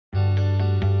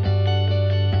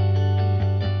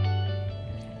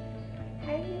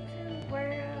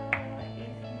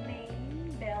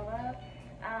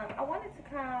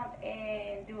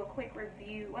quick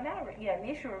review, well not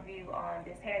initial review on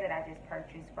this hair that I just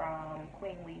purchased from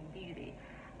QWB.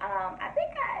 I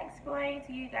think I explained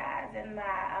to you guys in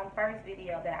my first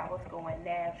video that I was going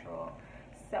natural.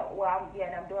 So, well,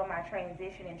 I'm doing my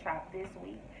transition and chop this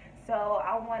week. So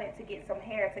I wanted to get some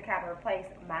hair to kind of replace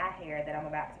my hair that I'm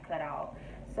about to cut off.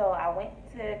 So I went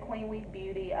to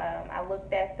QWB. I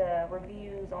looked at the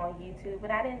reviews on YouTube,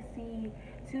 and I didn't see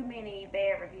too many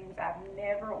bad reviews. I've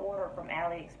never ordered from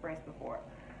Aliexpress before.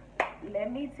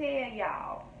 Let me tell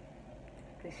y'all,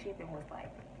 the shipping was like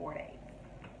 4 days.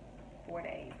 4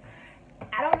 days.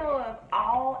 I don't know if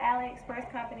all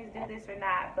Aliexpress companies do this or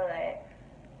not, but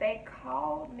they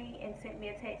called me and sent me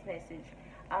a text message.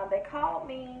 They called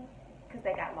me because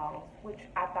they got lost, which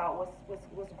I thought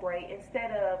was great.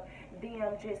 Instead of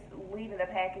them just leaving the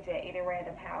package at any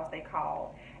random house, they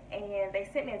called. And they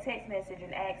sent me a text message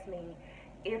and asked me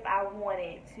if I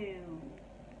wanted to,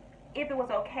 if it was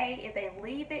okay if they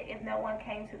leave it if no one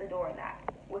came to the door or not,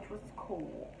 which was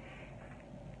cool.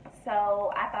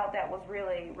 So I thought that was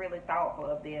really, really thoughtful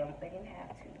of them. They didn't have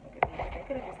to. Look at this. They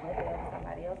could have just left it at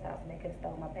somebody else's house and they could have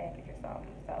stole my package or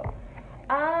something.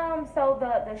 So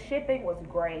the shipping was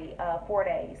great. 4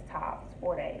 days tops,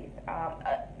 4 days.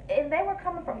 And they were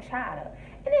coming from China.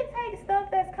 And it takes stuff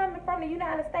that's coming from the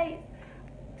United States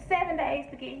 7 days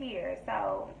to get here.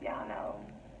 So y'all know.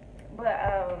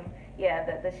 But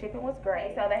yeah, the shipping was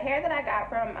great. So the hair that I got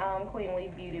from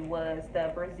QWB was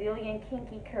the Brazilian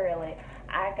Kinky curly.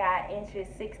 I got inches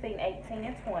 16, 18,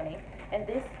 and 20. And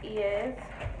this is,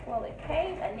 well, it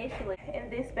came initially in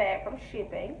this bag from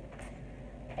shipping.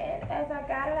 And as I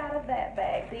got it out of that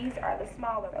bag, these are the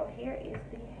smaller. So here is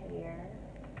the hair.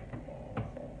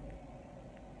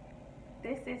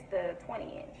 This is the 20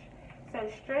 inch. So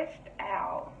stretched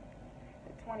out,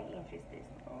 the 20 inches this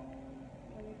long.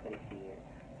 Let me put it here.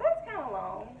 So it's kind of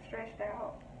long, stretched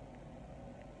out.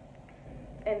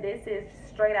 And this is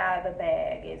straight out of the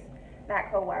bag. It's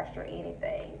not co-washed or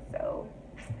anything. So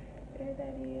there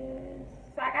that is.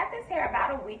 So I got this hair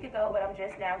about a week ago, but I'm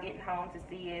just now getting home to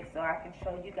see it so I can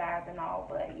show you guys and all.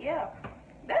 But yeah,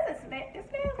 doesn't smell. It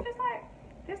smells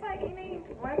just like any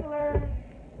regular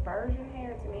virgin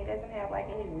hair to me. It doesn't have like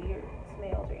any weird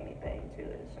smells or anything to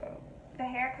it. So the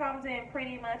hair comes in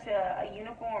pretty much a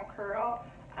uniform curl.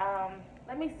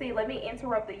 Let me see. Let me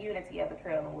interrupt the unity of the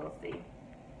curl and we'll see.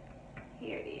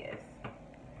 Here it is.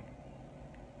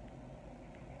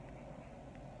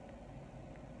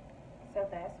 So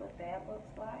that's what that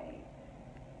looks like.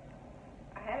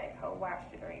 I haven't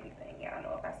co-washed it or anything. I don't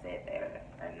know if I said that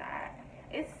or not.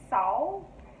 It's soft.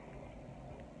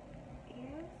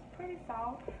 Yeah, it's pretty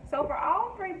soft. So for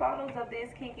all 3 bundles of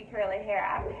this kinky curly hair,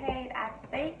 I paid, I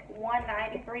think,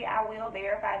 $193. I will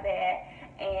verify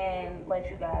that and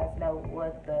let you guys know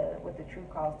what the true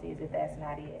cost is if that's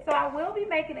not it. So I will be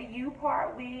making a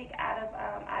U-part wig out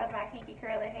of my kinky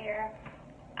curly hair.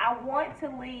 I want to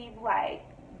leave like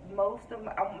most of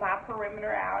my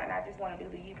perimeter out, and I just want to do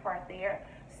the U-part there.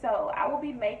 So I will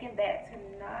be making that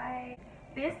tonight.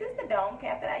 This is the dome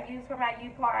cap that I use for my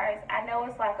U-parts. I know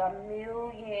it's like a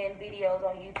million videos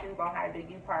on YouTube on how to do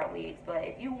U-part wigs, but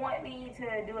if you want me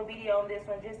to do a video on this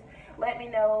one, just let me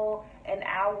know and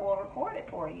I will record it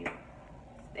for you.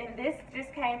 And this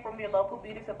just came from your local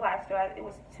beauty supply store. It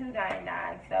was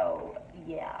 $2.99, so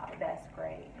yeah, that's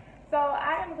great. So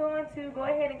I am going to go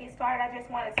ahead and get started. I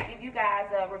just wanted to give you guys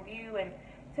a review and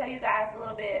tell you guys a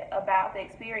little bit about the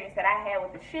experience that I had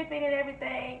with the shipping and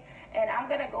everything. And I'm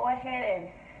going to go ahead and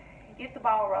get the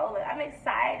ball rolling. I'm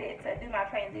excited to do my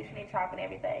transitioning chop and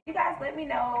everything. You guys let me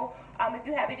know if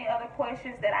you have any other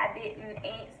questions that I didn't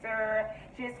answer.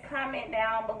 Just comment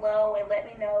down below and let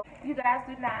me know. You guys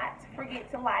do not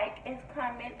forget to like and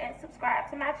comment and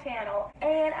subscribe to my channel.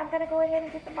 And I'm going to go ahead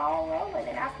and get the ball rolling.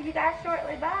 And I'll see you guys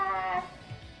shortly. Bye.